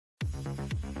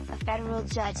federal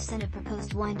judge sent a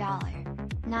proposed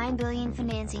 $1.9 billion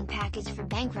financing package for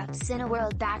bankrupt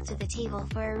Cineworld back to the table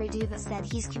for a redo, but said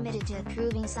he's committed to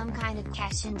approving some kind of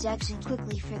cash injection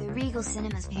quickly for the Regal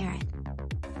Cinemas parent.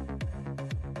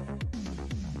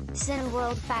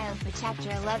 Cineworld filed for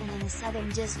Chapter 11 in the Southern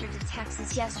District of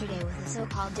Texas yesterday with a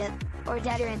so-called DIP, or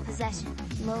debtor-in-possession,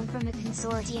 loan from a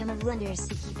consortium of lenders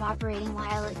to keep operating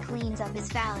while it cleans up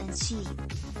its balance sheet.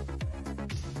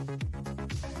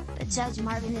 But Judge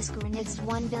Marvin Isgur nixed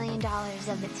 $1 billion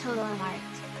of the total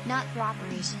earmarked, not for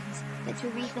operations, but to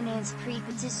refinance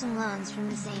pre-petition loans from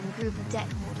the same group of debt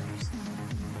holders.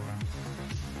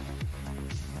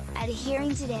 At a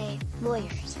hearing today,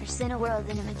 lawyers for Cineworld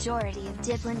and a majority of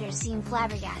DIP lenders seemed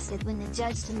flabbergasted when the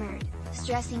judge demurred,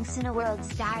 stressing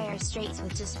Cineworld's dire straits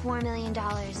with just $4 million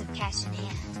of cash in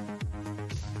hand.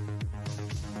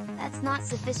 "That's not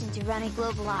sufficient to run a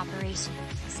global operation,"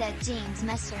 said James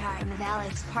Mesterharm of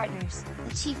AlixPartners,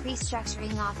 the chief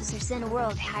restructuring officer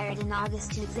Cineworld hired in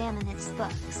August to examine its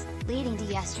books, leading to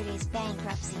yesterday's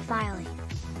bankruptcy filing.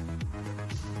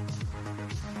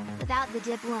 Without the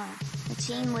DIP loan, the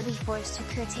chain would be forced to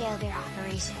curtail their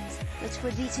operations, which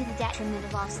would be to the detriment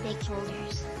of all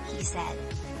stakeholders, he said.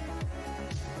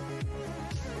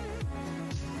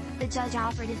 The judge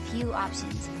offered a few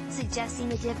options, suggesting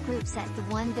the DIP group set the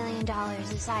 $1 billion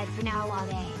aside for now while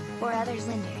they, or others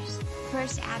lenders,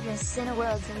 first address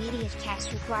Cineworld's immediate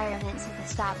cash requirements with a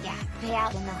stopgap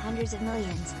payout in the hundreds of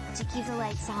millions, to keep the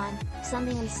lights on,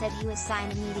 something he said he would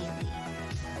sign immediately.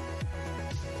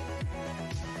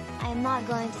 "I am not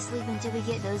going to sleep until we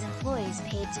get those employees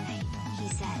paid tonight," he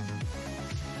said.